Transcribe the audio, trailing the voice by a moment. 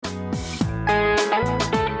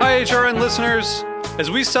HRN listeners.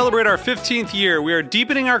 As we celebrate our 15th year, we are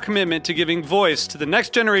deepening our commitment to giving voice to the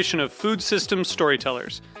next generation of food systems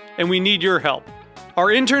storytellers, and we need your help. Our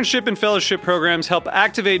internship and fellowship programs help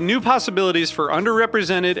activate new possibilities for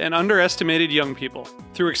underrepresented and underestimated young people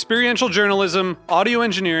through experiential journalism, audio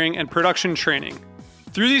engineering, and production training.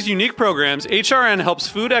 Through these unique programs, HRN helps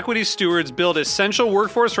food equity stewards build essential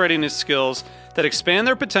workforce readiness skills that expand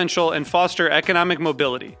their potential and foster economic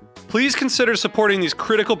mobility. Please consider supporting these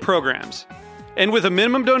critical programs. And with a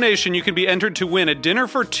minimum donation, you can be entered to win a dinner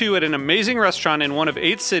for two at an amazing restaurant in one of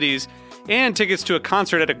 8 cities and tickets to a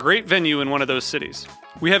concert at a great venue in one of those cities.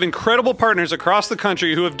 We have incredible partners across the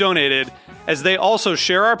country who have donated, as they also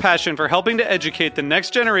share our passion for helping to educate the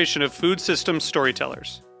next generation of food systems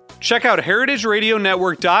storytellers. Check out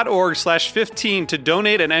heritageradionetwork.org/15 to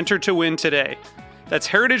donate and enter to win today. That's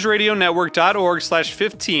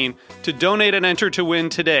heritageradionetwork.org/15 to donate and enter to win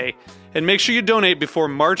today. And make sure you donate before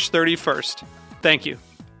March 31st. Thank you.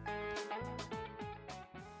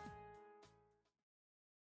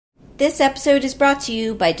 This episode is brought to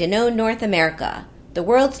you by Danone North America, the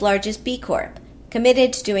world's largest B Corp,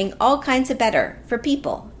 committed to doing all kinds of better for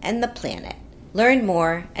people and the planet. Learn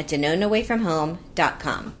more at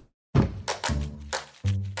DanoneAwayFromHome.com.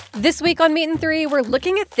 This week on Meat and Three, we're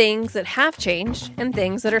looking at things that have changed and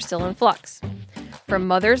things that are still in flux. From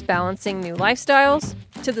mothers balancing new lifestyles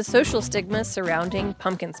to the social stigma surrounding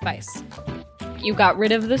pumpkin spice. You got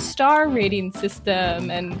rid of the star rating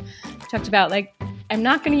system and talked about, I'm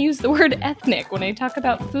not going to use the word ethnic when I talk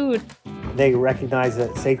about food. They recognized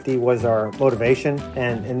that safety was our motivation,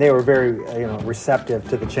 and they were very receptive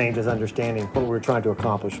to the changes, understanding what we were trying to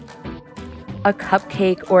accomplish. A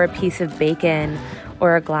cupcake or a piece of bacon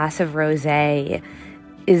or a glass of rosé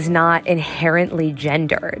is not inherently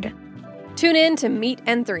gendered. Tune in to Meat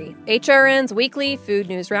and Three, HRN's weekly food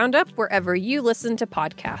news roundup, wherever you listen to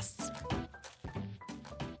podcasts.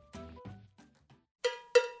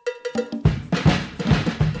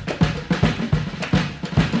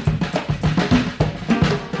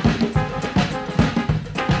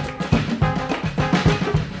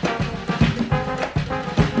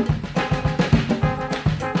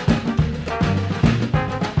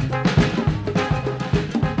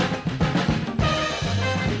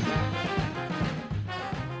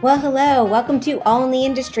 Well, hello. Welcome to All in the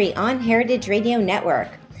Industry on Heritage Radio Network.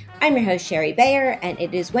 I'm your host, Sherry Bayer, and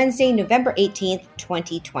it is Wednesday, November 18th,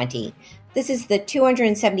 2020. This is the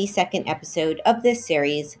 272nd episode of this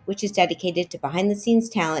series, which is dedicated to behind-the-scenes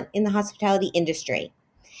talent in the hospitality industry.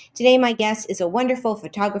 Today, my guest is a wonderful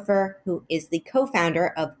photographer who is the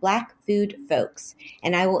co-founder of Black Food Folks,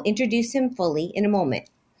 and I will introduce him fully in a moment.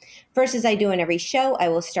 First, as I do in every show, I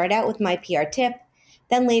will start out with my PR tip.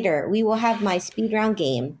 Then later, we will have my speed round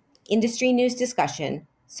game, industry news discussion,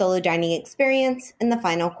 solo dining experience, and the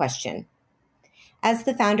final question. As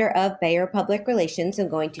the founder of Bayer Public Relations, I'm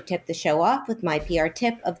going to tip the show off with my PR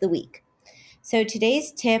tip of the week. So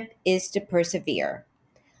today's tip is to persevere.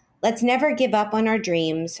 Let's never give up on our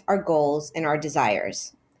dreams, our goals, and our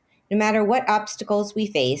desires. No matter what obstacles we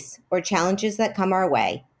face or challenges that come our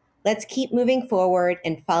way, let's keep moving forward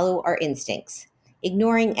and follow our instincts,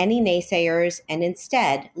 ignoring any naysayers and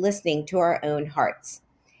instead listening to our own hearts.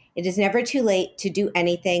 It is never too late to do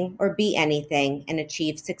anything or be anything and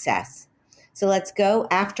achieve success. So let's go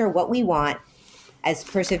after what we want as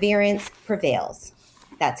perseverance prevails.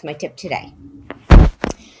 That's my tip today.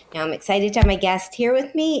 Now I'm excited to have my guest here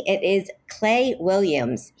with me. It is Clay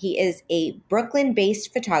Williams. He is a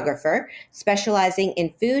Brooklyn-based photographer specializing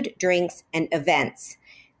in food, drinks, and events.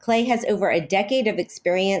 Clay has over a decade of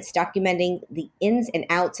experience documenting the ins and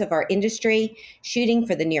outs of our industry, shooting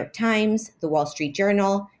for the New York Times, the Wall Street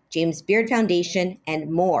Journal, James Beard Foundation,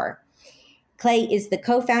 and more. Clay is the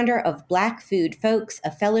co-founder of Black Food Folks, a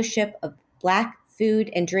fellowship of Black food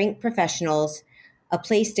and drink professionals, a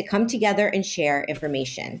place to come together and share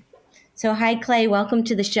information. So hi, Clay. Welcome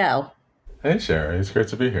to the show. Hey, Sherry. It's great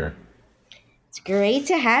to be here. It's great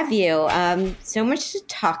to have you. So much to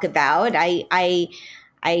talk about.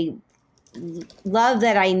 I love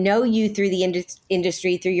that I know you through the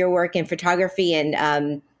industry, through your work in photography,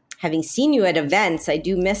 and having seen you at events. I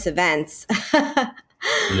do miss events.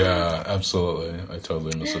 Yeah, absolutely. I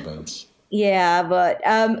totally miss events. Yeah, but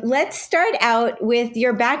let's start out with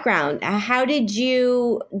your background. How did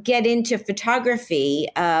you get into photography?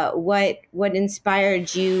 What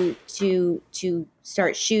inspired you to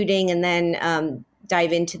start shooting and then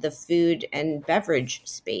dive into the food and beverage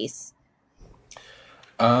space?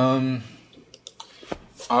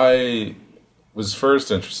 I was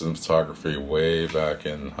first interested in photography way back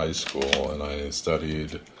in high school, and I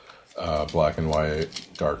studied black and white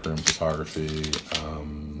darkroom photography.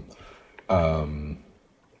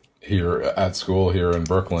 here at school here in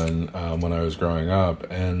Brooklyn when I was growing up.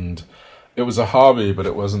 And it was a hobby, but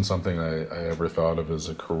it wasn't something I ever thought of as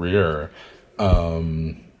a career.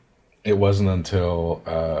 It wasn't until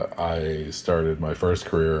I started my first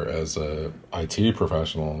career as a IT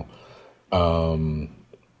professional,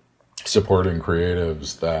 supporting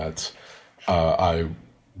creatives, that I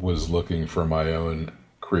was looking for my own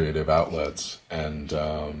creative outlets. And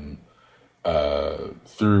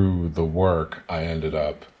through the work, I ended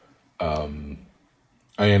up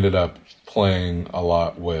playing a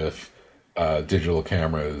lot with digital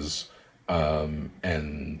cameras,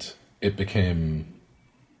 and it became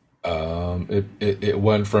it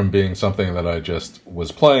went from being something that I just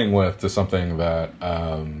was playing with to something that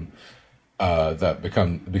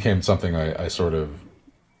became something I sort of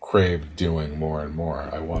craved doing more and more.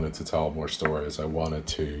 I wanted to tell more stories. I wanted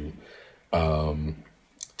to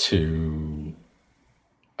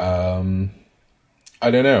I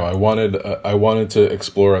don't know. I wanted to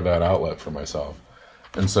explore that outlet for myself,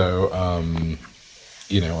 and so I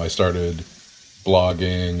started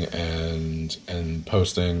blogging and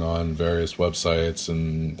posting on various websites,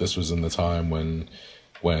 and this was in the time when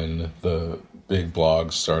the big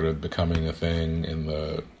blogs started becoming a thing in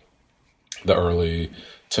the early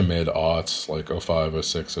to mid aughts, like 05,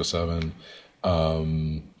 06, 07.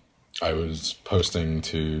 I was posting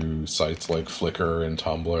to sites like Flickr and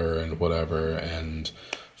Tumblr and whatever, and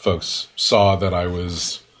folks saw that I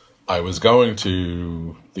was going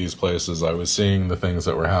to these places. I was seeing the things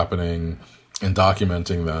that were happening and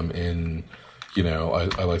documenting them in,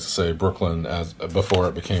 I like to say Brooklyn as before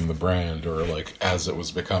it became the brand, or like as it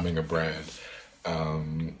was becoming a brand.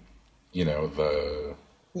 The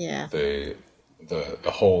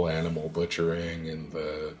whole animal butchering and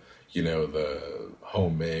the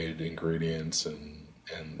homemade ingredients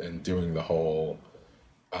and doing the whole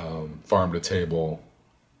farm to table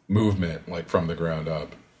movement, like from the ground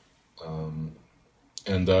up.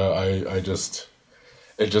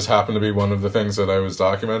 It just happened to be one of the things that I was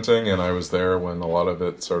documenting, and I was there when a lot of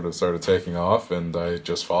it sort of started taking off, and I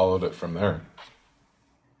just followed it from there.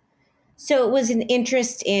 So it was an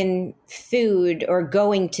interest in food or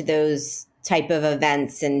going to those type of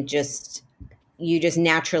events, and you just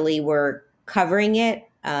naturally were covering it,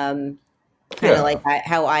 kind of like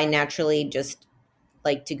how I naturally just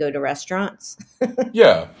like to go to restaurants.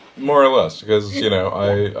 Yeah, more or less, because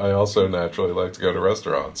I also naturally like to go to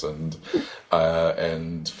restaurants, and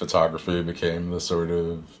photography became the sort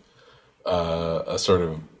of a sort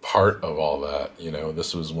of part of all that.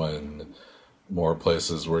 This was when more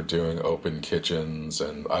places were doing open kitchens,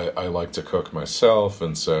 and I like to cook myself,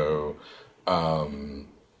 and so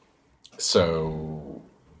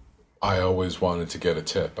I always wanted to get a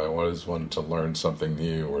tip. I always wanted to learn something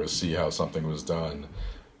new or to see how something was done.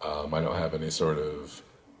 I don't have any sort of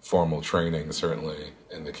formal training, certainly,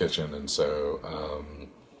 in the kitchen, and so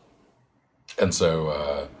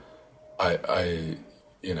I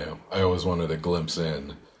always wanted a glimpse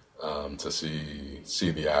in to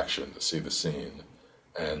see the action, to see the scene,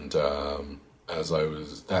 and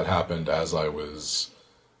that happened as I was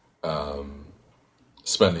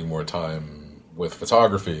spending more time with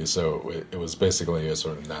photography, so it was basically a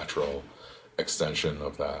sort of natural extension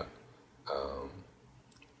of that.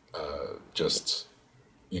 Just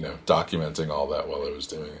documenting all that while I was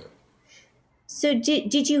doing it. So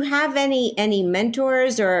did you have any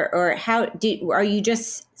mentors, or are you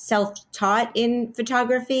just self-taught in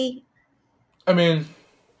photography? I mean,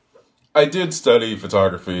 I did study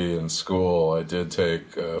photography in school. I did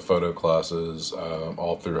take photo classes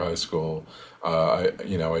all through high school. I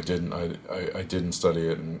didn't study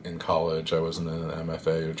it in college. I wasn't in an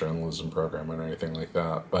MFA or journalism program or anything like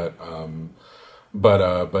that.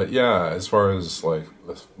 But yeah, as far as like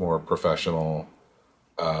the more professional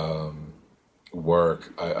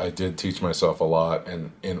work, I did teach myself a lot,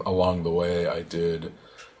 and along the way, I did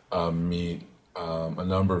meet a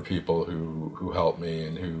number of people who helped me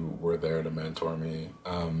and who were there to mentor me.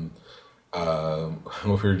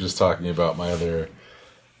 We were just talking about my other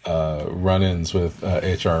run-ins with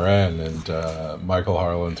HRN and Michael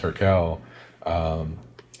Harlan Turkel,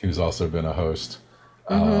 who's also been a host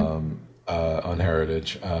on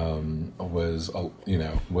Heritage,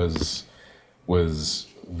 was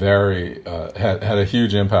very had a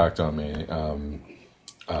huge impact on me.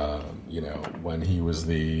 When he was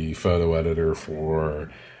the photo editor for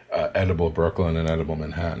Edible Brooklyn and Edible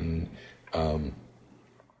Manhattan,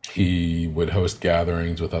 he would host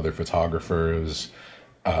gatherings with other photographers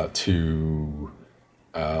to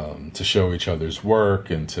show each other's work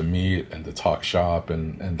and to meet and to talk shop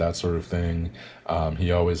and that sort of thing.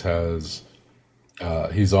 He always has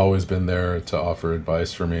he's always been there to offer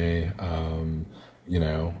advice for me,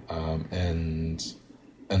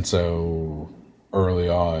 and so early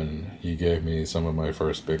on, he gave me some of my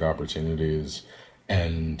first big opportunities,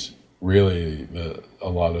 and really a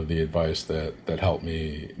lot of the advice that helped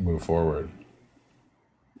me move forward.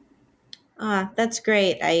 That's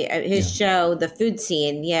great. His show, The Food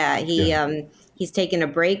Scene. Yeah, he's taken a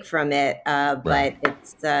break from it, but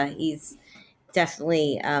it's he's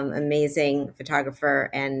definitely amazing photographer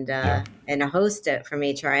and a host from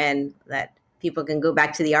HRN that people can go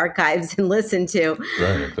back to the archives and listen to.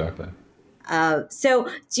 Right, exactly. So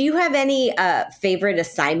do you have any favorite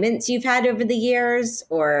assignments you've had over the years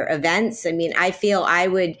or events? I mean, I feel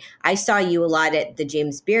I saw you a lot at the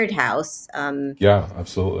James Beard House. Yeah,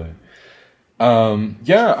 absolutely.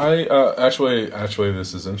 I actually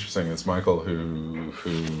this is interesting. It's Michael who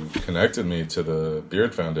connected me to the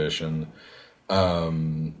Beard Foundation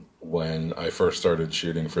when I first started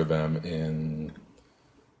shooting for them in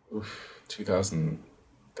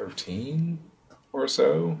 2013 or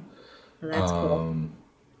so. That's cool.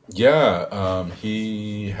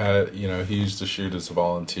 He had, he used to shoot as a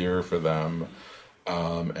volunteer for them.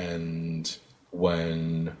 And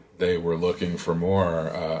when they were looking for more,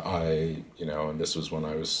 and this was when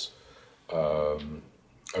I was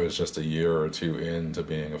just a year or two into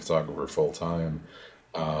being a photographer full time.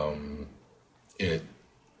 It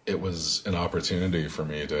was an opportunity for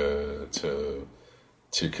me to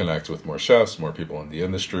connect with more chefs, more people in the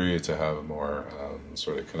industry, to have more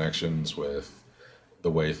sort of connections with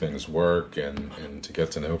the way things work, and to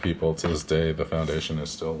get to know people. To this day, the foundation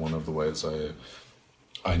is still one of the ways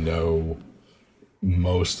I know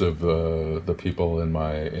most of the people in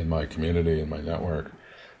my community, in my network.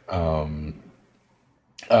 But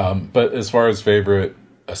as far as favorite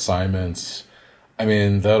assignments, I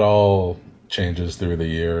mean, that all changes through the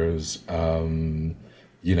years.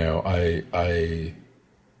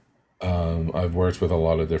 I've worked with a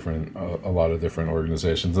lot of different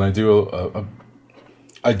organizations, and I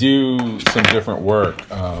do some different work.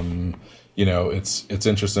 It's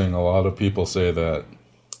interesting. A lot of people say that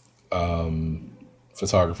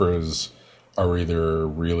photographers are either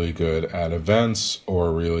really good at events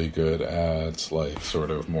or really good at like sort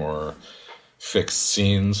of more fixed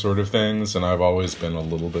scene sort of things, and I've always been a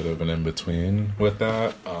little bit of an in-between with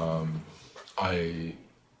that.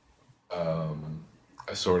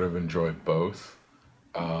 I sort of enjoy both,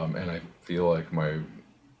 and I feel like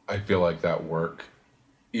that work,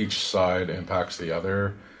 each side impacts the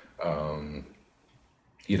other. I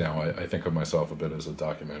think of myself a bit as a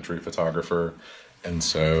documentary photographer, and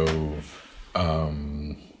so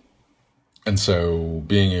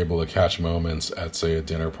being able to catch moments at, say, a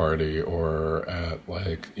dinner party or at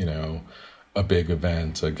a big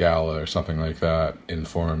event, a gala or something like that,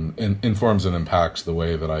 informs and impacts the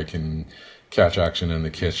way that I can catch action in the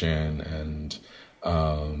kitchen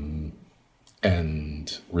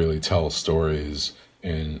and really tell stories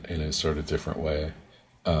in a sort of different way.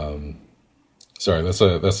 Sorry, that's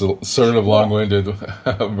a sort of long-winded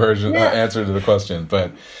version answer to the question,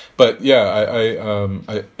 but yeah, I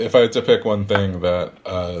if I had to pick one thing that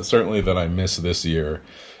certainly that I miss this year,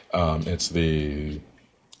 it's the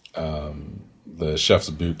Chef's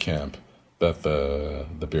Boot Camp that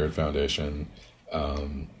the Beard Foundation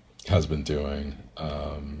has been doing.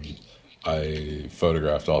 I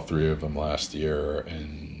photographed all three of them last year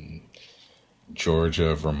in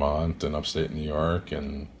Georgia, Vermont, and upstate New York,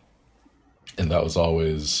 and that was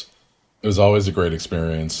always a great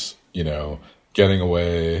experience. Getting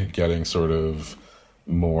away, getting sort of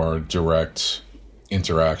more direct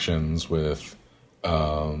interactions with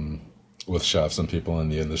chefs and people in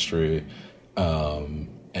the industry, and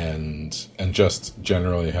just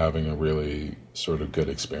generally having a really sort of good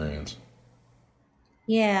experience.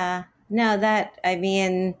 Yeah, no, that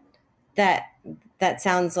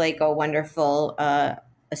sounds like a wonderful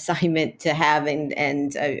assignment to have,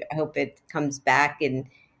 and I hope it comes back in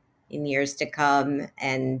years to come.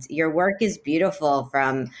 And your work is beautiful,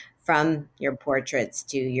 from your portraits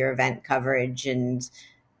to your event coverage and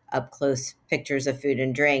up close pictures of food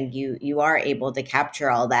and drink. You are able to capture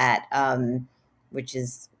all that, which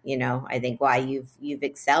is, I think why you've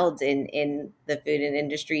excelled in the food and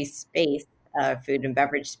industry space, food and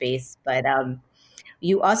beverage space. But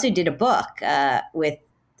you also did a book with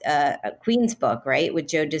a Queen's Book, right, with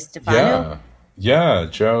Joe DiStefano? Yeah,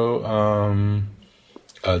 Joe.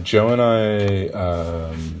 Joe and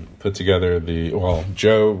I put together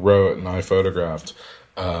Joe wrote and I photographed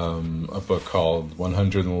a book called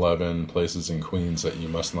 111 Places in Queens That You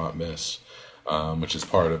Must Not Miss, which is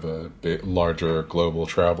part of a larger global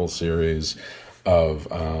travel series of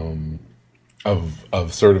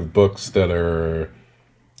of sort of books that are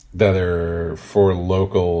for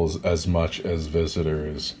locals as much as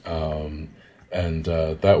visitors, and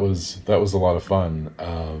that was a lot of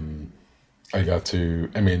fun. I got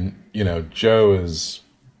to, I mean, you know, Joe's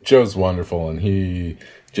wonderful, and he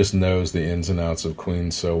just knows the ins and outs of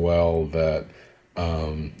Queens so well that,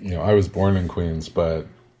 you know, I was born in Queens, but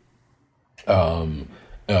I've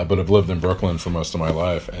lived in Brooklyn for most of my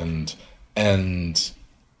life, and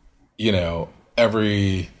you know,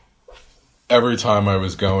 every time I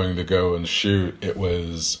was going to go and shoot, it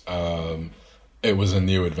was a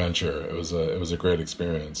new adventure. It was a great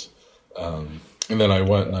experience. And then I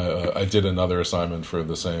went and I did another assignment for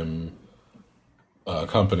the same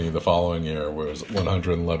company the following year, where it was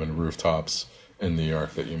 111 rooftops in New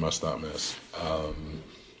York that you must not miss.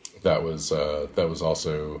 That was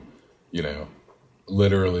also, you know,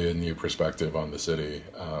 literally a new perspective on the city.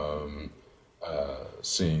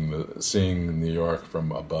 Seeing New York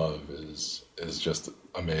from above is just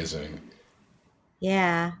amazing.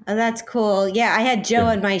 Yeah, oh, that's cool. Yeah, I had Joe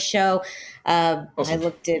on my show. Awesome. I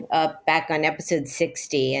looked it up back on episode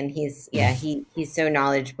 60, and he's so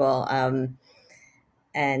knowledgeable.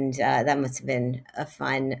 And that must have been a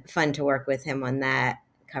fun to work with him on that,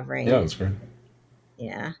 covering. Yeah, that's great.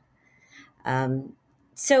 Yeah.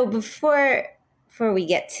 So before we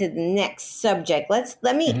get to the next subject,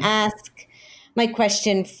 let me ask my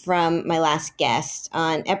question from my last guest.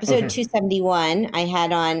 On episode 271, I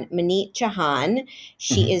had on Maneet Chauhan.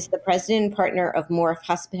 She is the president and partner of Morph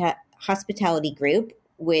Hospitality Group,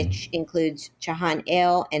 which includes Chauhan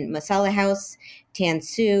Ale and Masala House,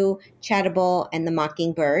 Tansu, Chattable, and The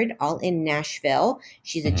Mockingbird, all in Nashville.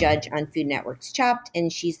 She's a judge on Food Network's Chopped,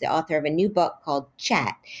 and she's the author of a new book called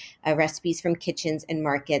Chat, Recipes from Kitchens and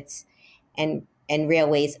Markets and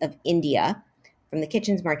Railways of India. From the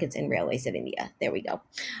Kitchens, Markets, and Railways of India. There we go.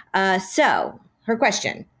 So her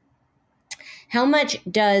question: how much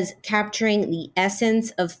does capturing the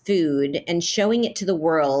essence of food and showing it to the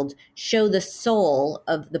world show the soul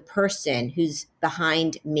of the person who's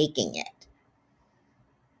behind making it?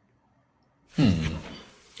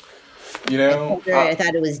 You know, I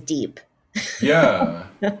thought it was deep. Yeah.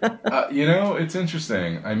 You know, it's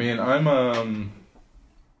interesting. I mean,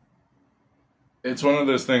 it's one of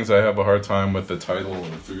those things I have a hard time with the title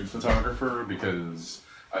of food photographer, because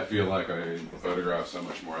I feel like I photograph so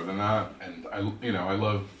much more than that. And I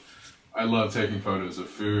love taking photos of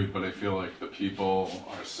food, but I feel like the people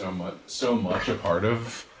are so much a part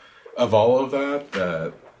of all of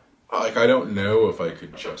that like, I don't know if I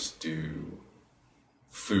could just do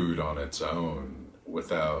food on its own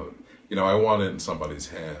without, you know, I want it in somebody's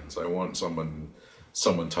hands. I want someone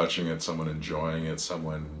touching it, someone enjoying it,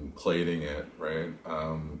 someone plating it, right?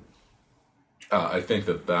 I think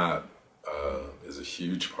that is a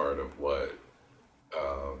huge part of what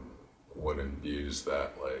imbues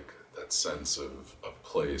that, like, that sense of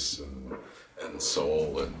place and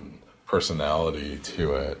soul and personality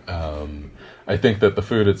to it. I think that the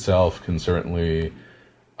food itself can certainly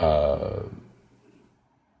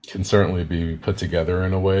be put together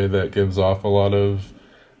in a way that gives off a lot of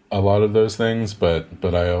those things, but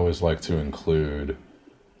I always like to include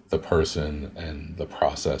the person and the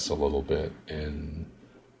process a little bit in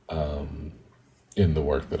the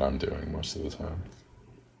work that I'm doing most of the time.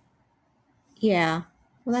 Yeah,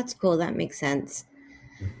 well, that's cool. That makes sense.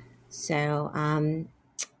 So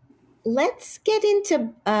let's get into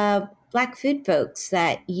Black Food Folks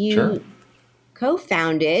that you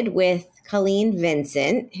co-founded with Colleen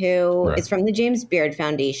Vincent, who is from the James Beard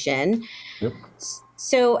Foundation. Yep.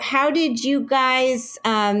 So how did you guys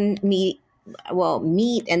meet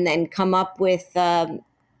and then come up with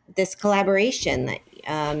this collaboration?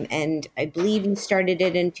 And I believe you started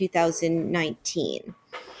it in 2019.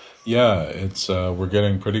 Yeah, it's we're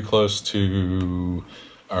getting pretty close to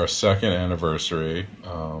our second anniversary.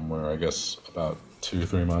 We're, I guess, about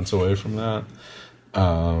 2-3 months away from that.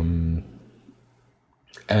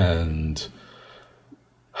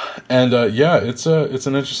 Yeah, it's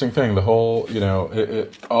an interesting thing. The whole, you know,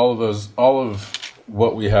 all of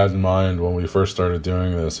what we had in mind when we first started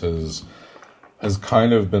doing this has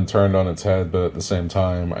kind of been turned on its head, but at the same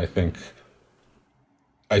time, I think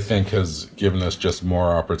has given us just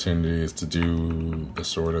more opportunities to do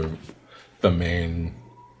the main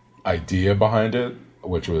idea behind it,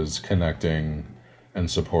 which was connecting and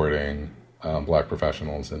supporting Black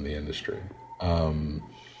professionals in the industry.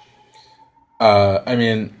 I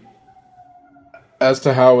mean, as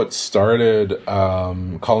to how it started,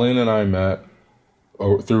 Colleen and I met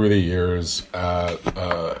through the years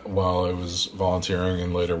while I was volunteering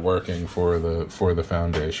and later working for the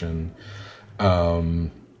foundation.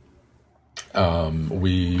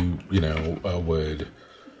 we, would.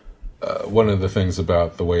 One of the things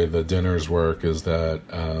about the way the dinners work is that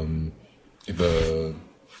the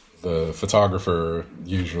photographer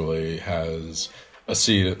usually has a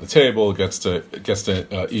seat at the table, gets to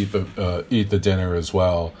eat the dinner as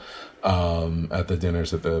well at the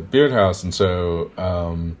dinners at the Beard House, and so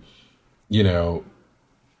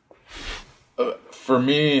for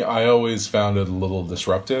me, I always found it a little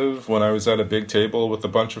disruptive when I was at a big table with a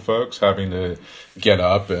bunch of folks, having to get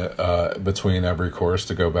up between every course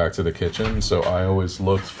to go back to the kitchen. So I always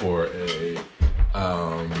looked for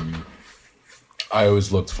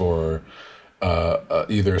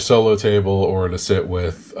either a solo table or to sit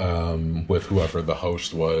with whoever the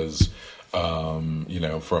host was, from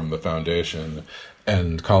the foundation.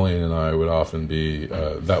 And Colleen and I would often be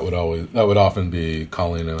that would often be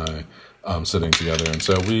Colleen and I sitting together, and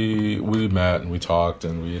so we met and we talked,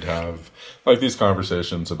 and we'd have like these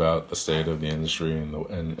conversations about the state of the industry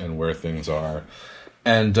and where things are,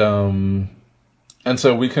 and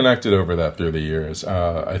so we connected over that through the years.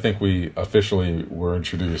 I think we officially were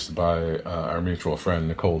introduced by our mutual friend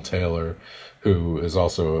Nicole Taylor, who is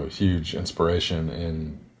also a huge inspiration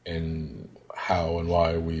in how and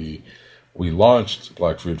why we launched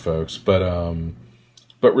Black Food Folks, but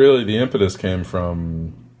really the impetus came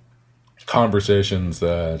from conversations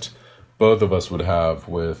that both of us would have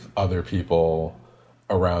with other people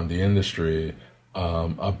around the industry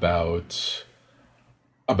about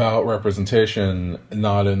representation,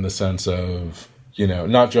 not in the sense of,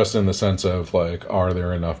 not just in the sense of like, are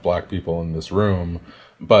there enough Black people in this room,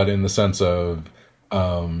 but in the sense of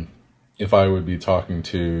if I would be talking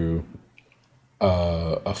to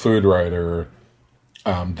a food writer,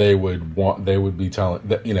 they would be telling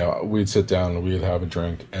that, we'd sit down and we'd have a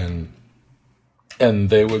drink, and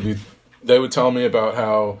they would tell me about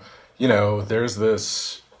how, there's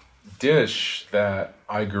this dish that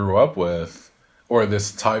I grew up with, or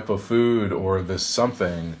this type of food, or this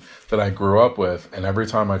something that I grew up with, and every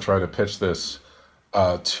time I try to pitch this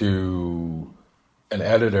to an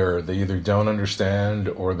editor, they either don't understand,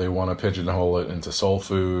 or they want to pigeonhole it into soul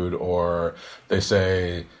food, or they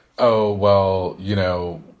say, oh, well,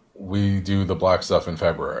 we do the Black stuff in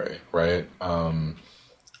February, right? I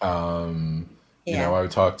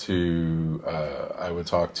would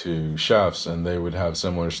talk to chefs, and they would have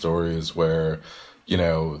similar stories where,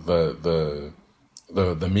 the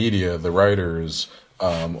media, the writers,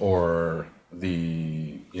 or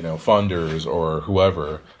the funders, or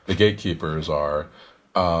whoever the gatekeepers are,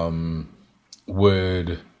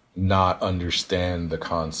 would not understand the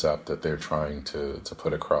concept that they're trying to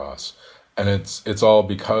put across, and it's all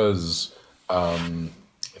because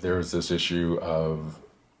there's this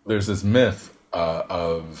myth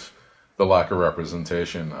of the lack of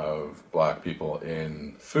representation of Black people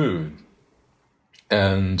in food,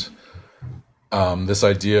 and this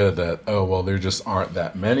idea that, oh, well, there just aren't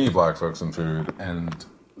that many Black folks in food, and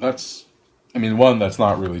that's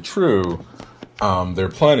not really true. There are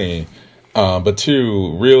plenty, but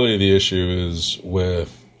two, really the issue is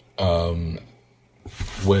with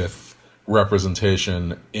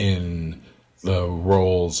representation in the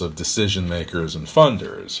roles of decision makers and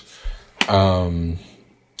funders.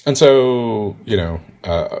 And so,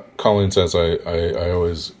 Colleen says I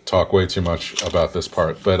always talk way too much about this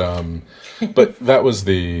part, but that's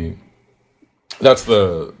the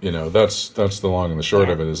long and the short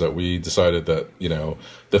of it, is that we decided that,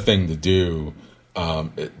 the thing to do,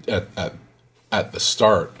 at the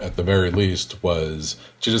start, at the very least, was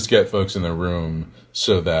to just get folks in the room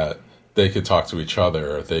so that they could talk to each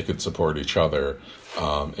other, they could support each other.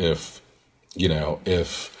 If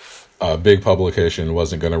a big publication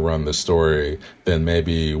wasn't going to run the story, then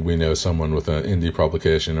maybe we know someone with an indie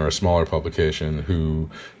publication or a smaller publication who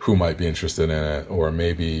might be interested in it, or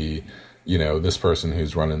maybe, this person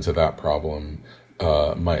who's run into that problem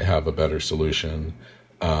might have a better solution.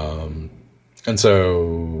 And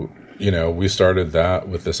so, we started that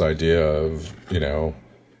with this idea of,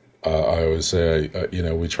 I always say,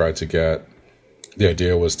 we tried to get, the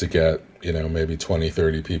idea was to get, maybe 20,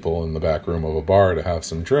 30 people in the back room of a bar to have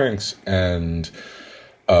some drinks. And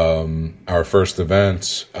our first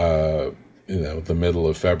event, the middle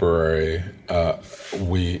of February,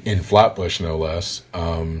 in Flatbush, no less,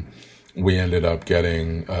 we ended up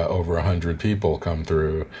getting over 100 people come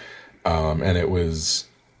through. And it was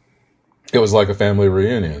like a family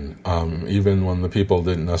reunion. Even when the people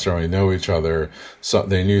didn't necessarily know each other, so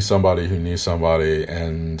they knew somebody who knew somebody,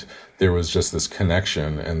 and there was just this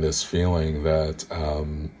connection and this feeling that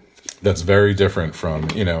that's very different from,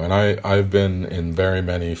 and I've been in very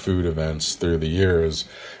many food events through the years,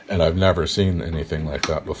 and I've never seen anything like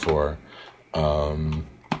that before. And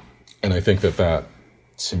I think that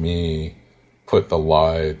to me put the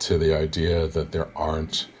lie to the idea that there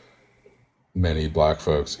aren't many Black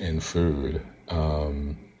folks in food.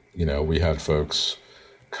 We had folks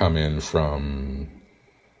come in from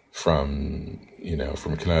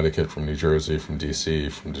Connecticut, from New Jersey, from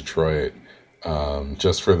DC, from Detroit,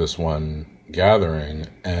 just for this one gathering.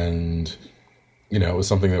 And, it was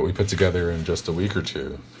something that we put together in just a week or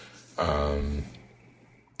two.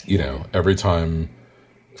 Every time,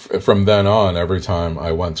 from then on, every time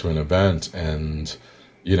I went to an event and,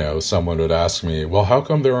 someone would ask me, well, how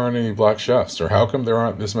come there aren't any Black chefs? Or how come there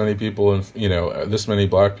aren't this many people in, this many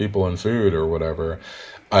Black people in food or whatever?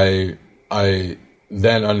 I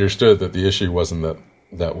then understood that the issue wasn't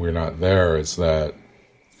that we're not there, it's that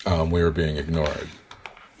we were being ignored.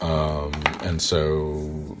 And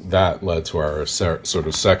so that led to our sort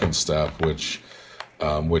of second step, which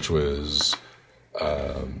was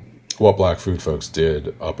what Black food folks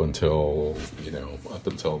did up until the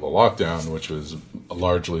lockdown, which was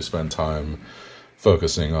largely spend time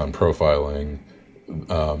focusing on profiling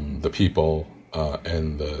the people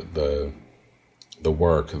and the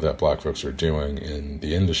work that Black folks are doing in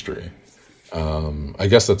the industry. I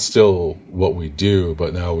guess that's still what we do,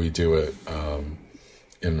 but now we do it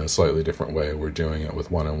in a slightly different way. We're doing it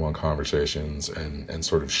with one-on-one conversations and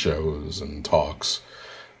sort of shows and talks,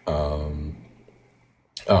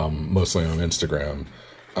 mostly on Instagram.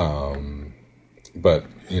 But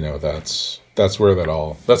that's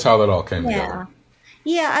how that all came together.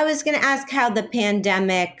 Yeah, I was going to ask how the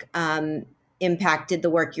pandemic impacted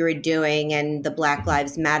the work you were doing and the Black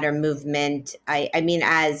Lives Matter movement. I mean,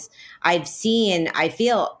 as I've seen, I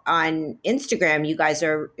feel on Instagram, you guys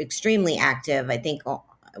are extremely active. I think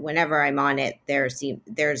whenever I'm on it, there's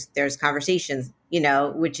conversations,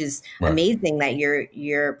 which is right. Amazing that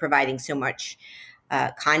you're providing so much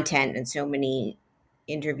content and so many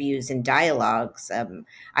interviews and dialogues.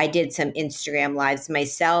 I did some Instagram lives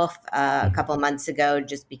myself a couple of months ago,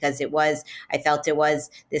 just because I felt it was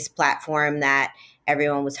this platform that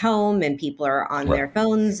everyone was home and people are on right. their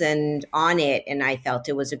phones and on it. And I felt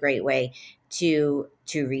it was a great way to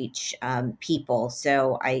reach people.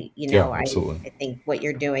 So I think what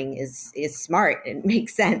you're doing is smart and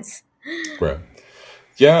makes sense. Right.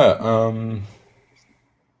 Yeah.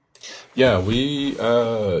 Yeah, we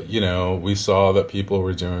saw that people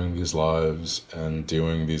were doing these lives and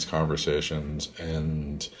doing these conversations,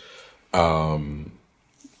 and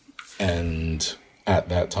at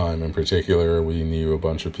that time in particular, we knew a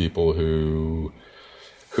bunch of people who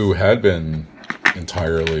had been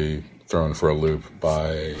entirely thrown for a loop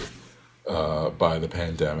by the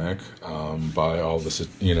pandemic, by all this,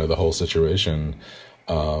 the whole situation.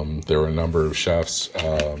 There were a number of chefs,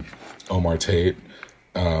 Omar Tate,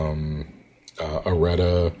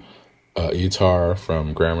 Areta Itar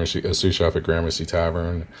from Gramercy, a sous chef at Gramercy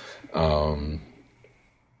Tavern, in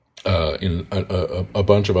a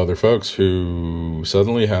bunch of other folks who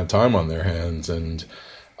suddenly had time on their hands, and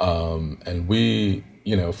we,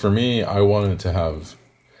 for me, I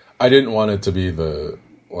didn't want it to be the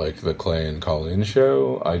Clay and Colleen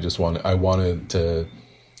show. I wanted to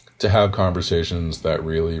have conversations that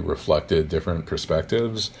really reflected different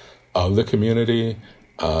perspectives of the community.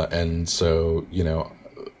 And so,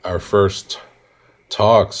 our first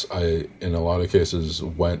talks, I, in a lot of cases,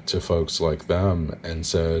 went to folks like them and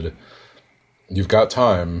said, you've got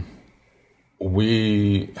time.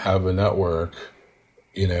 We have a network.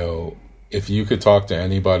 If you could talk to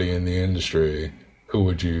anybody in the industry, who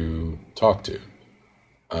would you talk to?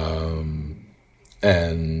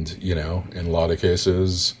 And, in a lot of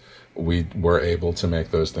cases, we were able to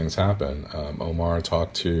make those things happen. Omar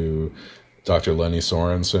talked to Dr. Lenny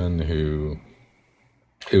Sorensen, who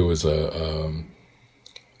was a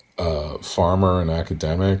farmer and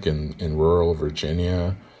academic in rural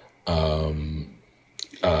Virginia,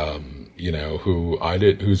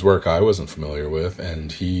 whose work I wasn't familiar with,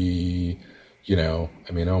 and he,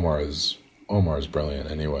 Omar's brilliant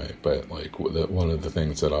anyway, but one of the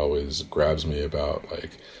things that always grabs me about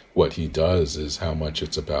what he does is how much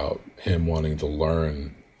it's about him wanting to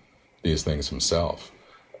learn these things himself.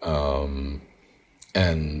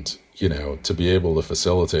 And, to be able to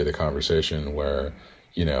facilitate a conversation where,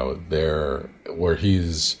 that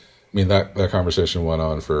conversation went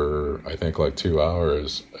on for, I think 2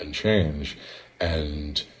 hours and change.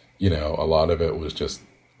 And, a lot of it was just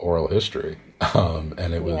oral history.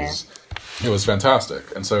 And it was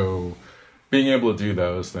fantastic. And so being able to do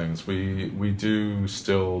those things, we do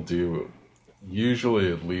still do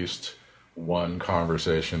usually at least one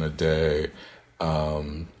conversation a day,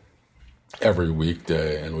 every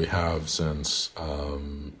weekday, and we have since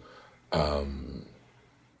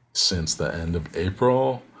since the end of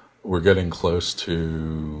April. We're getting close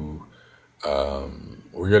to,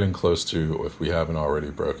 if we haven't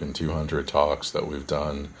already broken 200 talks that we've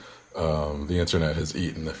done. The internet has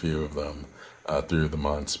eaten a few of them through the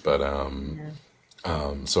months, but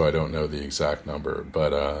so I don't know the exact number,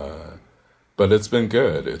 but it's been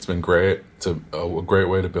good. It's been great. It's a great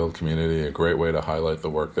way to build community, a great way to highlight the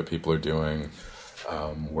work that people are doing.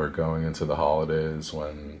 We're going into the holidays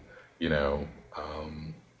when,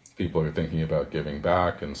 people are thinking about giving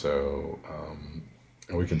back, and so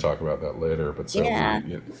and we can talk about that later. But so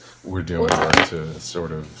we're doing work to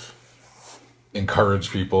sort of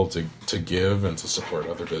encourage people to give and to support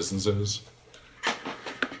other businesses.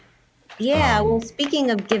 Yeah. Well,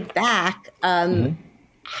 speaking of give back,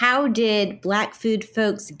 how did Black Food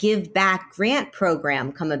Folks Give Back grant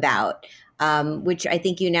program come about? Which I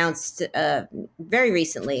think you announced very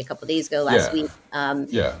recently, a couple of days ago, last week.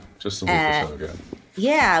 Just a week or so ago.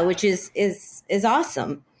 Yeah, which is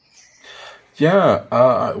awesome.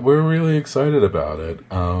 Yeah, we're really excited about it.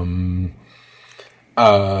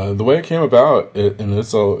 The way it came about, and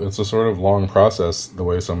it's a sort of long process, the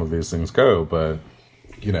way some of these things go, but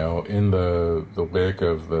in the wake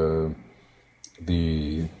of the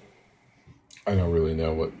I don't really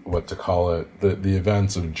know what to call it, the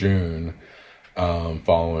events of June,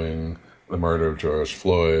 following the murder of George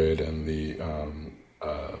Floyd and the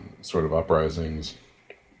sort of uprisings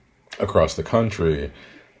across the country,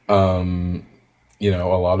 a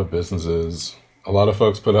lot of businesses, a lot of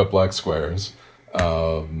folks put up black squares,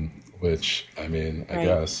 which, I mean, I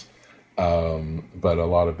guess, but a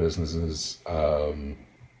lot of businesses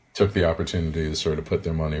took the opportunity to sort of put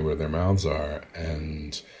their money where their mouths are,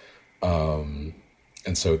 and so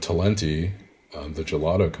Talenti, the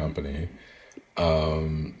gelato company,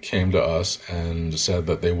 came to us and said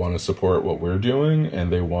that they want to support what we're doing, and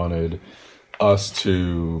they wanted us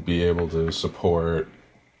to be able to support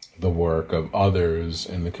the work of others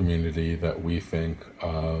in the community that we think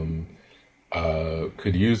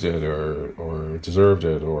could use it or deserved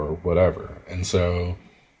it or whatever. And so,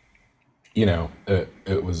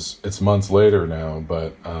 it's months later now,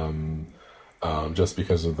 but just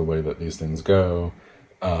because of the way that these things go,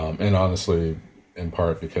 and honestly, in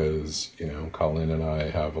part because, Colleen and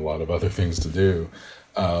I have a lot of other things to do.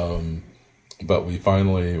 But we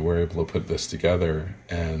finally were able to put this together,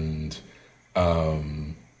 and,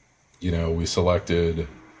 we selected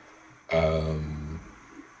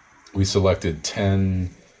 10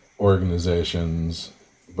 organizations,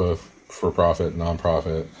 both for profit,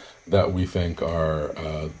 nonprofit, that we think are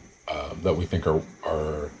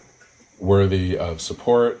worthy of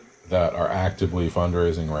support, that are actively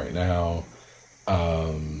fundraising right now,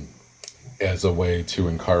 as a way to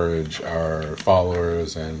encourage our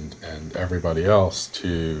followers and everybody else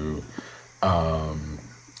to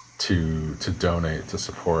donate, to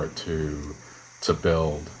support, to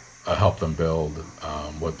build, help them build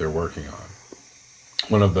what they're working on.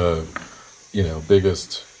 One of the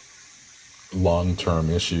biggest long-term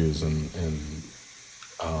issues in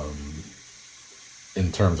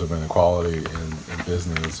terms of inequality in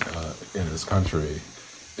business in this country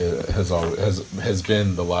has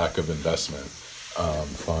been the lack of investment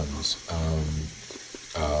funds.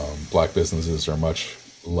 Black businesses are much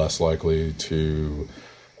less likely to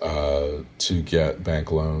get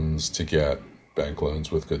bank loans,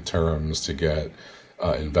 with good terms, to get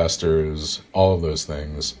investors, all of those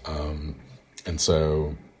things. And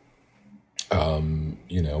so,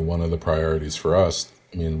 one of the priorities for us,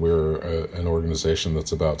 we're an organization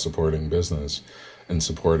that's about supporting business and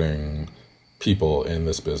supporting people in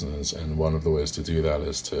this business. And one of the ways to do that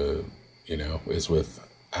is is with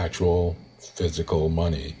actual physical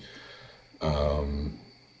money.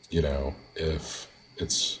 If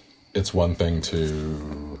it's one thing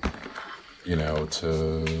to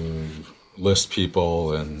list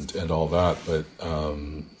people and all that,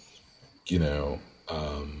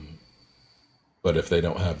 but if they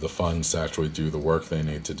don't have the funds to actually do the work they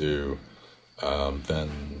need to do,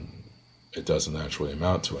 then it doesn't actually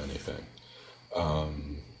amount to anything.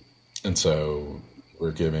 And so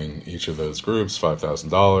we're giving each of those groups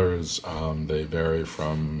 $5,000. They vary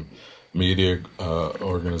from media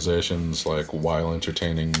organizations like While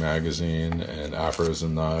Entertaining Magazine and Afros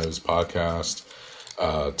and Knives podcast,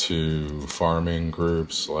 to farming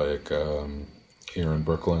groups like here in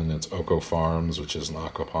Brooklyn, it's Oko Farms, which is an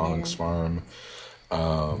aquaponics farm.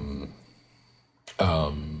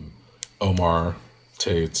 Omar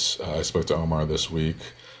Tate's, I spoke to Omar this week,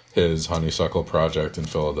 his honeysuckle project in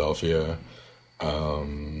Philadelphia.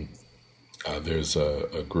 There's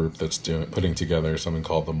a group that's putting together something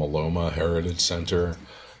called the Maloma Heritage Center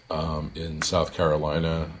in South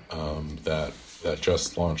Carolina that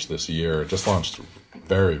just launched this year. Just launched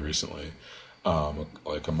very recently,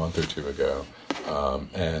 like a month or two ago,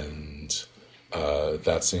 and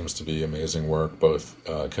that seems to be amazing work, both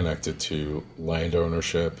connected to land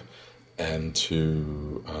ownership and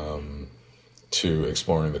to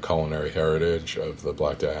exploring the culinary heritage of the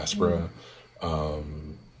Black diaspora.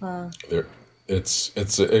 There, it's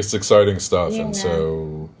exciting stuff, and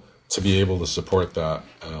so to be able to support that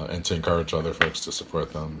and to encourage other folks to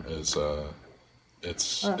support them is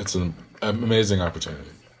it's an amazing opportunity.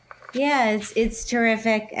 Yeah, it's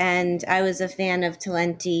terrific, and I was a fan of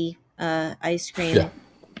Talenti ice cream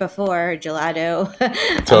before gelato.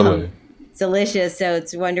 Totally. It's delicious, so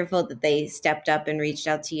it's wonderful that they stepped up and reached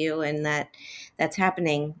out to you, and that's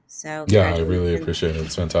happening. So yeah, I really appreciate it.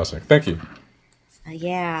 It's fantastic. Thank you.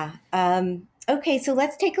 Okay, so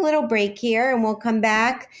let's take a little break here, and we'll come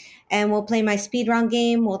back, and we'll play my speed round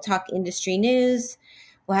game. We'll talk industry news.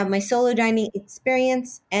 We'll have my solo dining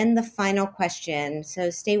experience and the final question. So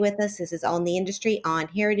stay with us. This is All in the Industry on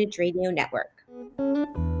Heritage Radio Network.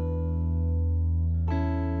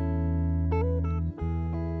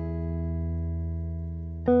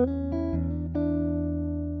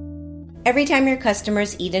 Every time your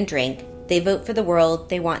customers eat and drink, they vote for the world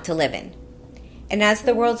they want to live in. And as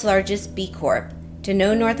the world's largest B Corp,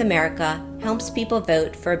 Danone North America helps people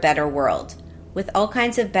vote for a better world, with all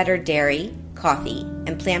kinds of better dairy, coffee,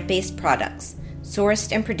 and plant-based products,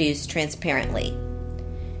 sourced and produced transparently.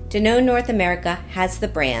 Danone North America has the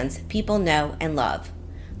brands people know and love,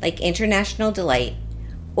 like International Delight,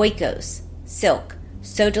 Oikos, Silk,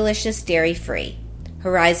 So Delicious Dairy Free,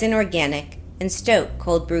 Horizon Organic, and Stoke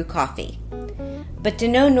Cold Brew Coffee. But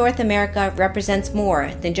Danone North America represents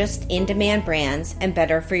more than just in-demand brands and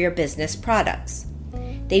better-for-your-business products.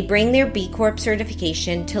 They bring their B Corp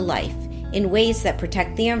certification to life in ways that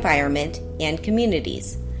protect the environment and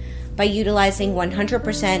communities by utilizing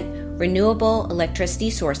 100% renewable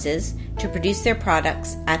electricity sources to produce their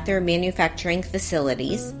products at their manufacturing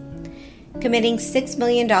facilities, committing $6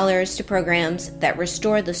 million to programs that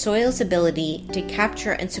restore the soil's ability to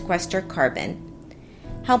capture and sequester carbon,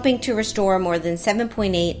 helping to restore more than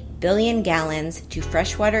 7.8 billion gallons to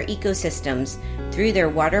freshwater ecosystems through their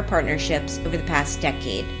water partnerships over the past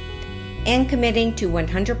decade, and committing to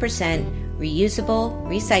 100% reusable,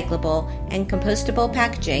 recyclable, and compostable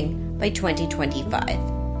packaging by 2025.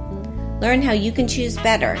 Learn how you can choose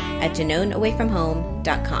better at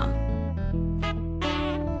DanoneAwayFromHome.com.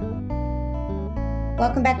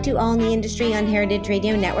 Welcome back to All in the Industry on Heritage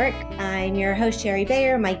Radio Network. I'm your host, Sherry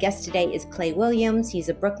Bayer. My guest today is Clay Williams. He's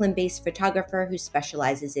a Brooklyn-based photographer who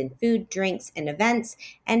specializes in food, drinks, and events,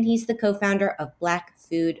 and he's the co-founder of Black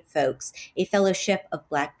Food Folks, a fellowship of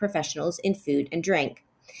Black professionals in food and drink.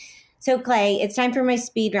 So, Clay, it's time for my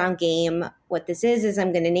speed round game. What this is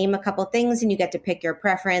I'm going to name a couple things, and you get to pick your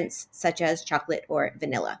preference, such as chocolate or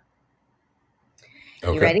vanilla.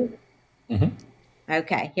 Okay. You ready? Mm-hmm.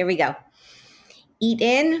 Okay, here we go. Eat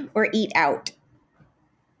in or eat out?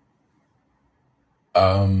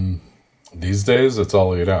 These days it's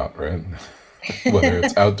all eat out, right? Whether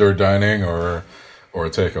it's outdoor dining or a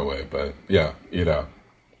takeaway, but yeah, eat out.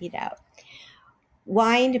 Eat out.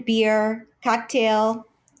 Wine, beer, cocktail,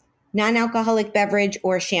 non-alcoholic beverage,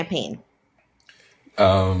 or champagne?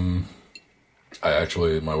 My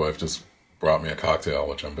wife just brought me a cocktail,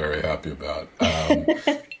 which I'm very happy about.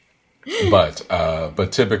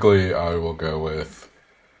 But typically I will go with,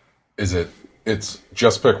 it's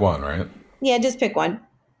just pick one, right? Yeah, just pick one.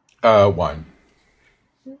 Wine.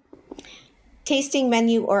 Tasting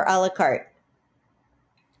menu or a la carte?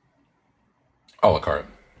 A la carte.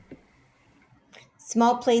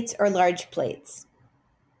 Small plates or large plates?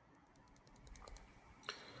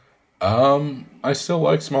 I still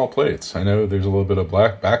like small plates. I know there's a little bit of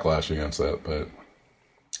backlash against that, but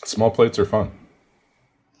small plates are fun.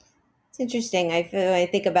 It's interesting. I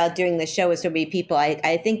think about doing the show with so many people.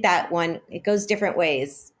 I think that one, it goes different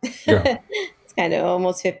ways. Yeah. It's kind of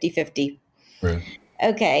almost 50-50. Right.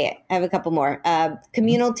 Okay, I have a couple more.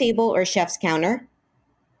 Communal table or chef's counter?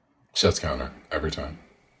 Chef's counter, every time.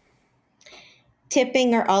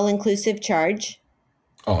 Tipping or all-inclusive charge?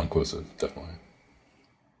 All-inclusive, definitely.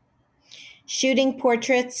 Shooting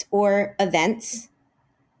portraits or events?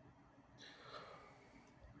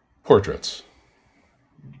 Portraits.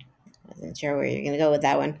 Wasn't sure where you're going to go with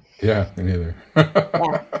that one. Yeah, me neither.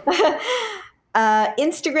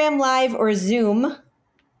 Instagram Live or Zoom?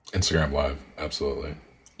 Instagram Live, absolutely.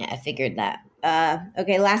 Yeah, I figured that.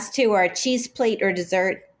 Okay, last two are cheese plate or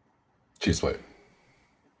dessert? Cheese plate.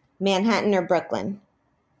 Manhattan or Brooklyn?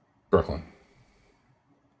 Brooklyn.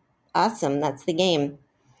 Awesome, that's the game.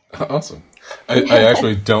 Awesome. I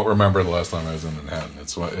actually don't remember the last time I was in Manhattan.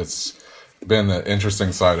 It's been the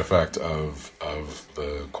interesting side effect of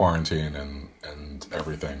the quarantine and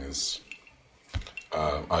everything is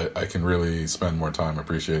I can really spend more time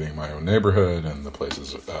appreciating my own neighborhood and the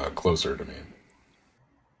places closer to me.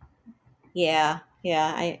 Yeah,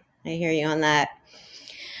 I hear you on that.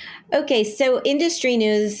 Okay, so industry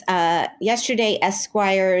news. Yesterday,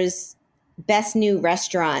 Esquire's Best New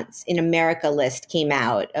Restaurants in America list came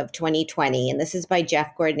out of 2020, and this is by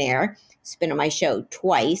Jeff Gordner. He's been on my show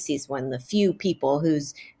twice. He's one of the few people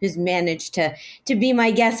who's managed to be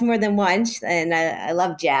my guest more than once, and I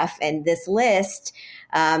love Jeff. And this list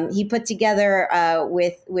he put together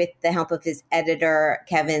with the help of his editor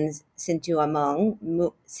Kevin Sintua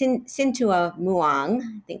Muang.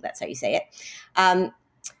 I think that's how you say it.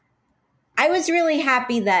 I was really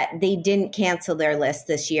happy that they didn't cancel their list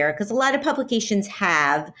this year because a lot of publications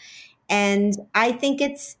have, and I think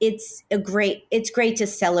it's great to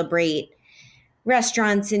celebrate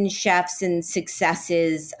restaurants and chefs and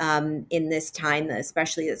successes in this time,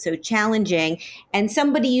 especially that's so challenging. And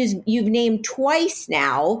somebody you've named twice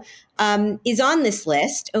now is on this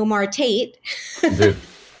list, Omar Tate. Dude,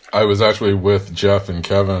 I was actually with Jeff and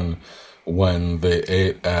Kevin when they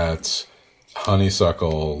ate at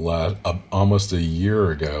Honeysuckle almost a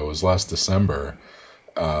year ago. It was last December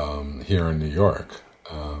here in New York.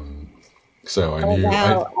 So I knew.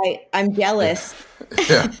 Wow, I'm jealous.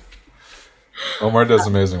 Yeah, Omar does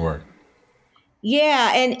amazing work.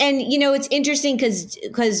 Yeah, and it's interesting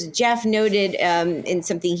because Jeff noted in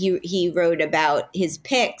something he wrote about his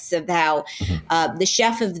picks of how the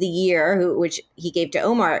chef of the year, which he gave to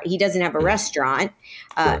Omar, he doesn't have a restaurant.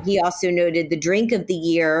 He also noted the drink of the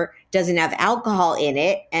year doesn't have alcohol in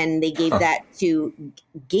it, and they gave that to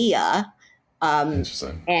Gia.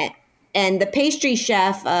 Interesting. And the pastry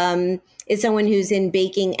chef is someone who's in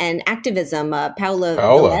baking and activism, Paola.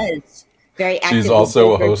 Velez. Very active. She's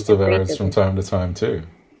also a host of ours from time to time too.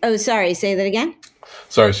 Oh, sorry. Say that again.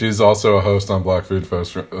 Sorry, she's also a host on Black Food Folks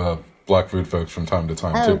from time to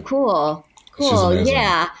time too. Oh, cool. She's amazing.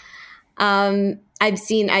 Yeah. I've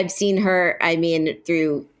seen her. I mean,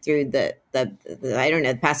 through the I don't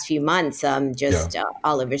know, the past few months.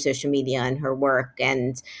 All over social media and her work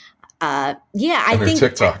and I think her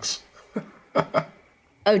TikToks.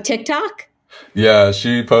 Oh, TikTok. Yeah,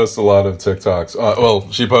 she posts a lot of TikToks.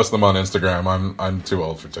 Well, she posts them on Instagram. I'm too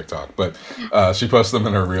old for TikTok, but she posts them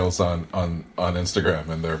in her reels on Instagram,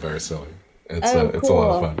 and they're very silly. It's a lot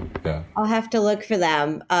of fun. Yeah, I'll have to look for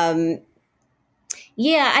them.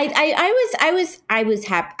 Yeah, I was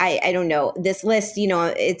happy. I don't know this list.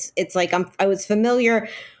 It's like I was familiar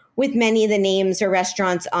with many of the names or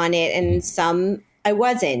restaurants on it, and some I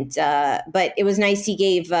wasn't. But it was nice. He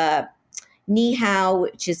gave. Ni Hao,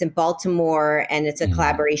 which is in Baltimore, and it's a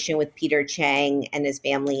collaboration with Peter Chang and his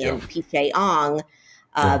family and PJ Ong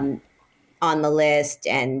on the list.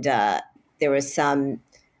 And there was some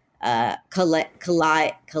Kalaya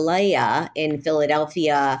in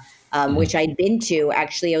Philadelphia, which I'd been to.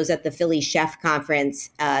 Actually, I was at the Philly Chef Conference,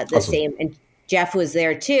 same, and Jeff was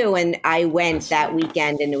there too. And I went that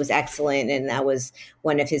weekend, and it was excellent, and that was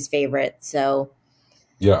one of his favorites. So,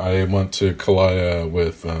 yeah, I went to Kalaya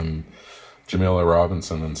with Jamila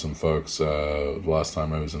Robinson and some folks last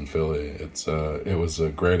time I was in Philly. It was a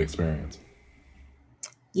great experience.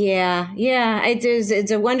 Yeah,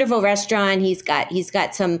 it's a wonderful restaurant. He's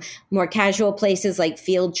got some more casual places like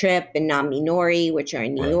Field Trip and Nami Nori, which are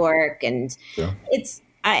in New York, and it's.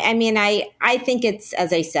 I think it's,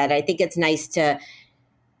 as I said, I think it's nice to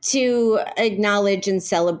acknowledge and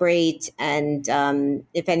celebrate. And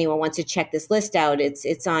if anyone wants to check this list out,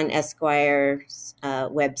 it's on Esquire's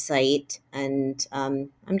website, and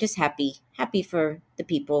I'm just happy for the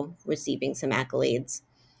people receiving some accolades.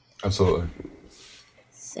 Absolutely.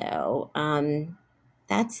 So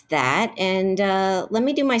that's that, and let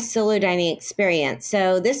me do my solo dining experience.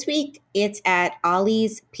 So this week it's at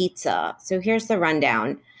Ollie's Pizza. So here's the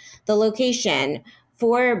rundown. The location: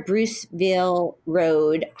 4 Bruceville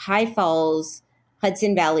Road, High Falls,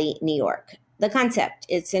 Hudson Valley, New York. The concept: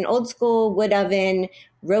 it's an old school wood oven,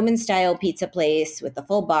 Roman-style pizza place with a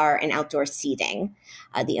full bar and outdoor seating.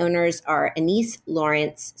 The owners are Anise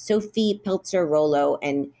Lawrence, Sophie Peltzer-Rollo,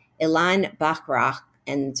 and Ilan Bachrach,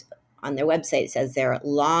 and on their website it says they're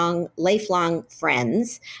lifelong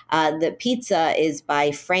friends. The pizza is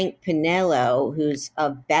by Frank Pinello, who's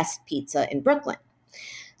of Best Pizza in Brooklyn.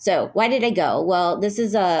 So why did I go? Well, this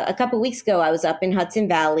is a couple weeks ago. I was up in Hudson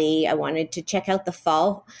Valley. I wanted to check out the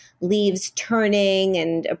fall leaves turning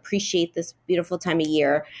and appreciate this beautiful time of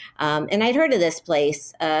year. And I'd heard of this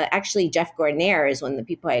place. Actually, Jeff Gordonier is one of the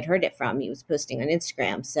people I'd heard it from. He was posting on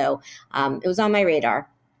Instagram. So it was on my radar.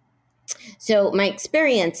 So my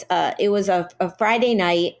experience, it was a Friday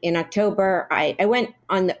night in October. I went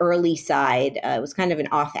on the early side. It was kind of an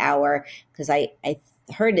off hour because I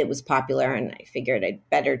heard it was popular, and I figured I'd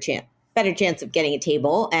better chance of getting a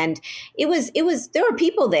table. And it was there were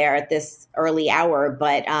people there at this early hour,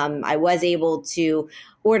 but I was able to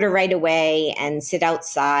order right away and sit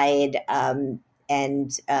outside. I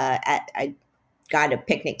got a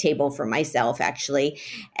picnic table for myself, actually.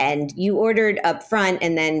 And you ordered up front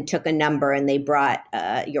and then took a number, and they brought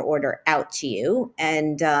your order out to you.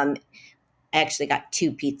 And I actually got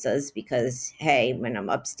 2 pizzas because, hey, when I'm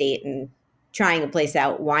upstate and trying a place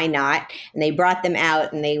out, why not? And they brought them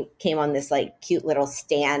out, and they came on this like cute little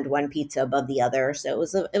stand, one pizza above the other. So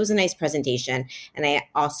it was a nice presentation. And I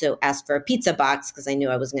also asked for a pizza box because I knew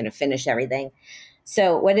I wasn't going to finish everything.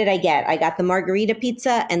 So what did I get? I got the margarita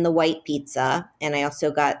pizza and the white pizza. And I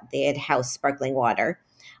also they had house sparkling water.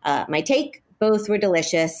 My take, both were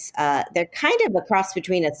delicious. They're kind of a cross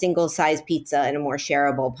between a single size pizza and a more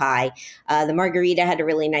shareable pie. The margarita had a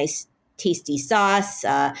really nice, tasty sauce.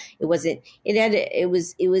 It was a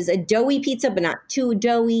doughy pizza, but not too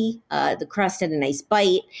doughy. The crust had a nice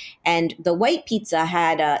bite. And the white pizza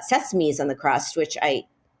had sesames on the crust, which I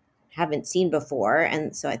haven't seen before.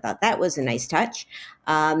 And so I thought that was a nice touch.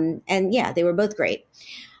 And yeah, they were both great.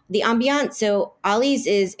 The ambiance, so Ollie's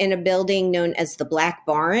is in a building known as the Black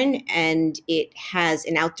Barn, and it has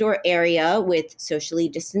an outdoor area with socially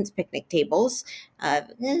distanced picnic tables.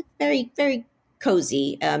 Very, very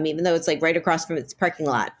cozy, even though it's like right across from its parking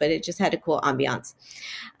lot, but it just had a cool ambiance.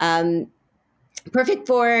 Perfect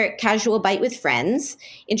for casual bite with friends.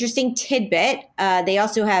 Interesting tidbit. They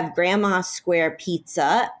also have Grandma Square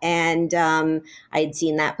Pizza, and I had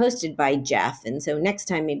seen that posted by Jeff. And so next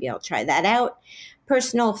time, maybe I'll try that out.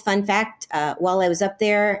 Personal fun fact, while I was up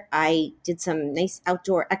there, I did some nice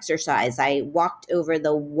outdoor exercise. I walked over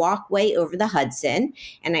the walkway over the Hudson,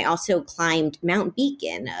 and I also climbed Mount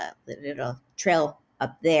Beacon, a little trail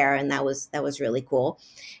up there, and that was really cool.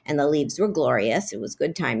 And the leaves were glorious. It was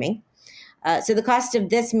good timing. So the cost of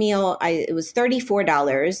this meal, it was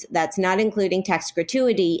 $34. That's not including tax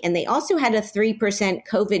gratuity. And they also had a 3%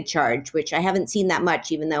 COVID charge, which I haven't seen that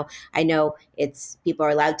much, even though I know people are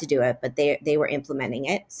allowed to do it, but they were implementing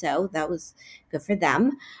it. So that was good for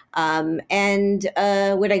them. And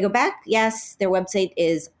would I go back? Yes. Their website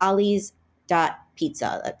is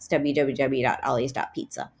ollies.pizza. That's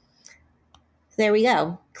www.ollies.pizza. So there we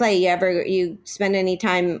go. Clay, you spend any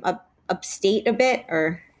time upstate a bit,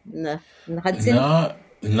 or in the Hudson?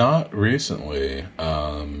 Not recently.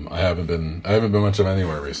 I haven't been much of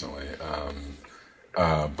anywhere recently.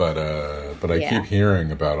 But I keep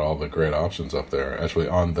hearing about all the great options up there. Actually,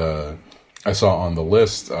 I saw on the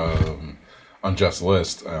list, on Jeff's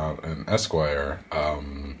list in Esquire,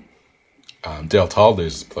 Dale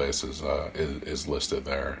Talde's place is listed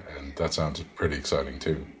there, and that sounds pretty exciting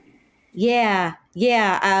too. Yeah.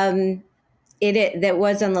 That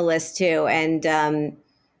was on the list too, and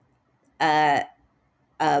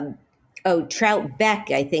Trout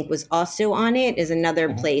Beck, I think, was also on it, is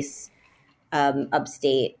another place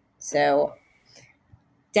upstate. So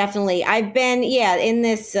definitely I've been, in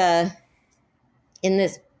this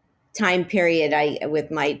time period,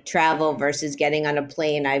 with my travel versus getting on a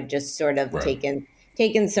plane, I've just sort of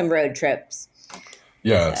taken some road trips.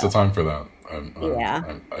 Yeah, it's the time for that.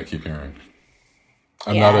 I keep hearing.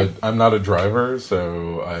 I'm not a driver,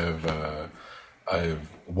 so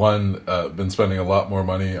I've been spending a lot more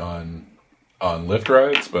money on Lyft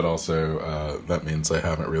rides, but also that means I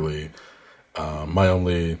haven't really my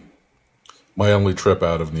only trip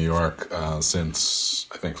out of New York since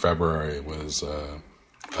I think February was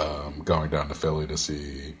going down to Philly to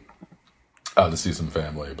see some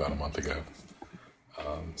family about a month ago.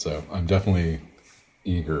 So I'm definitely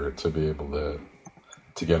eager to be able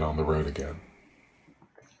to get on the road again.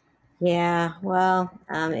 Yeah, well,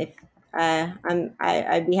 if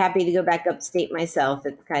I'd be happy to go back upstate myself.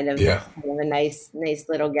 It's kind of a nice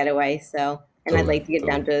little getaway. So, and I'd like to get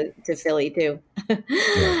down to Philly too.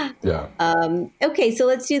 Yeah. Okay, so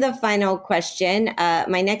let's do the final question.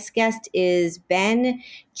 My next guest is Ben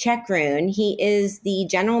Chekroun. He is the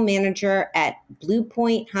general manager at Blue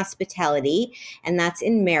Point Hospitality, and that's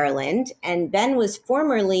in Maryland. And Ben was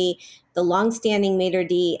formerly the longstanding maitre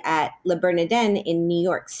d' at Le Bernardin in New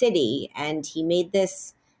York City, and he made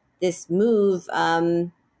this move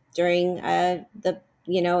during the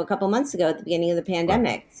a couple months ago at the beginning of the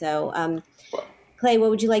pandemic. So, Clay, what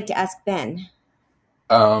would you like to ask Ben?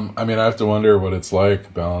 I mean, I have to wonder what it's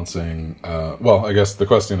like balancing. Well, I guess the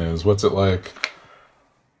question is, what's it like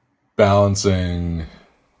balancing,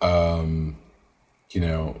 the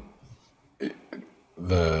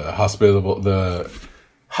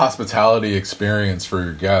hospitality experience for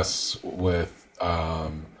your guests with,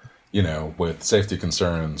 with safety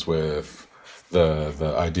concerns, with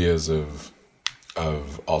the ideas of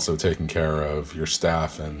also taking care of your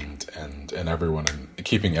staff and everyone and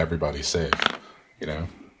keeping everybody safe.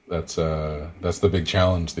 That's the big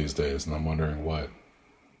challenge these days, and I'm wondering what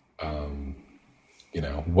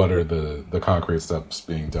are the concrete steps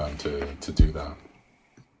being done to do that.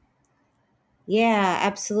 Yeah,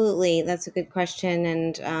 absolutely. That's a good question,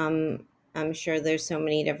 and I'm sure there's so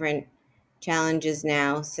many different challenges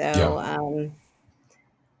now. So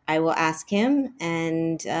I will ask him,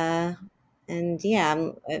 and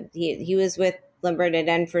he was with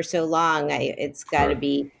Bernadette for so long. It's got to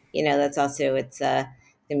be, that's also, it's going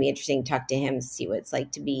to be interesting to talk to him, see what it's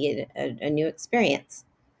like to be a new experience.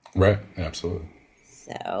 Right. Absolutely.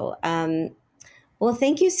 So, well,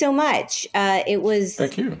 thank you so much.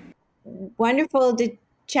 Thank you. Wonderful to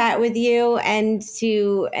chat with you, and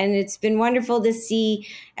it's been wonderful to see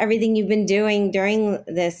everything you've been doing during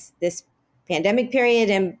this pandemic period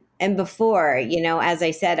and before. As I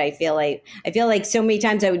said, I feel like so many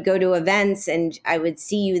times I would go to events and I would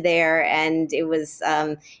see you there, and it was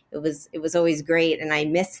always great, and I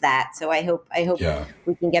miss that. So I hope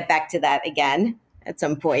we can get back to that again at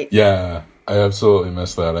some point. Yeah, I absolutely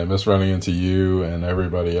miss that. I miss running into you and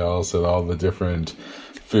everybody else at all the different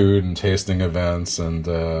food and tasting events, and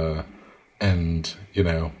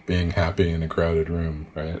being happy in a crowded room,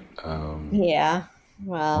 right?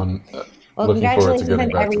 Well, congratulations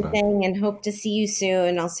on everything, and hope to see you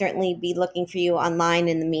soon. I'll certainly be looking for you online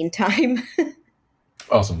in the meantime.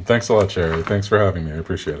 Awesome. Thanks a lot, Sherry. Thanks for having me. I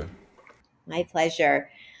appreciate it. My pleasure.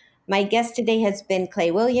 My guest today has been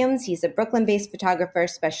Clay Williams. He's a Brooklyn-based photographer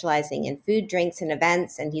specializing in food, drinks, and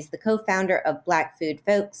events, and he's the co-founder of Black Food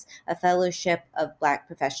Folks, a fellowship of Black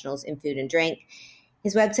professionals in food and drink.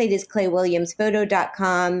 His website is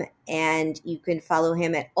claywilliamsphoto.com, and you can follow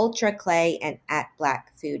him at Ultra Clay and at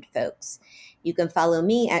Black Food Folks. You can follow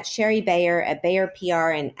me at Sherry Bayer, at Bayer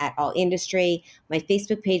PR, and at All Industry. My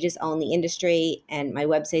Facebook page is All in the Industry, and my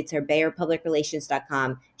websites are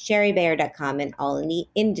BayerPublicRelations.com, SherryBayer.com, and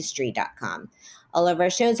AllInTheIndustry.com. All of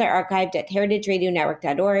our shows are archived at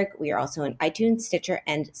heritageradionetwork.org. We are also on iTunes, Stitcher,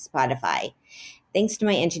 and Spotify. Thanks to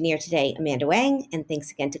my engineer today, Amanda Wang, and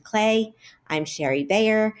thanks again to Clay. I'm Sherry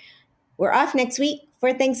Bayer. We're off next week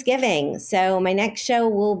for Thanksgiving, so my next show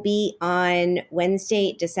will be on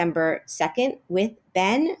Wednesday, December 2nd with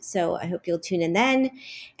Ben, so I hope you'll tune in then.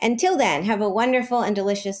 Until then, have a wonderful and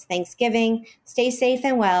delicious Thanksgiving. Stay safe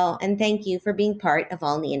and well, and thank you for being part of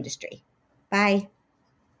All in the Industry. Bye.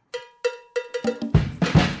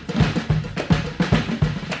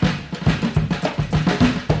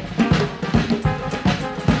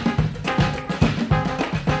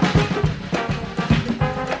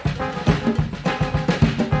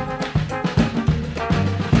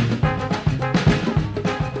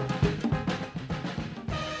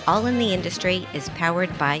 All in the Industry is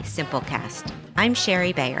powered by Simplecast. I'm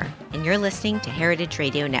Sherry Bayer, and you're listening to Heritage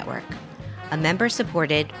Radio Network, a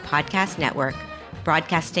member-supported podcast network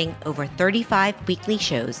broadcasting over 35 weekly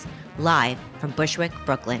shows live from Bushwick,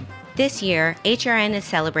 Brooklyn. This year, HRN is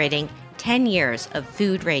celebrating 10 years of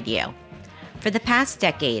food radio. For the past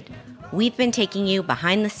decade, we've been taking you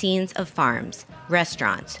behind the scenes of farms,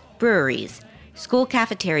 restaurants, breweries, school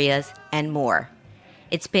cafeterias, and more.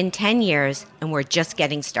 It's been 10 years, and we're just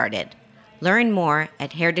getting started. Learn more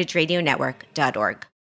at heritageradionetwork.org.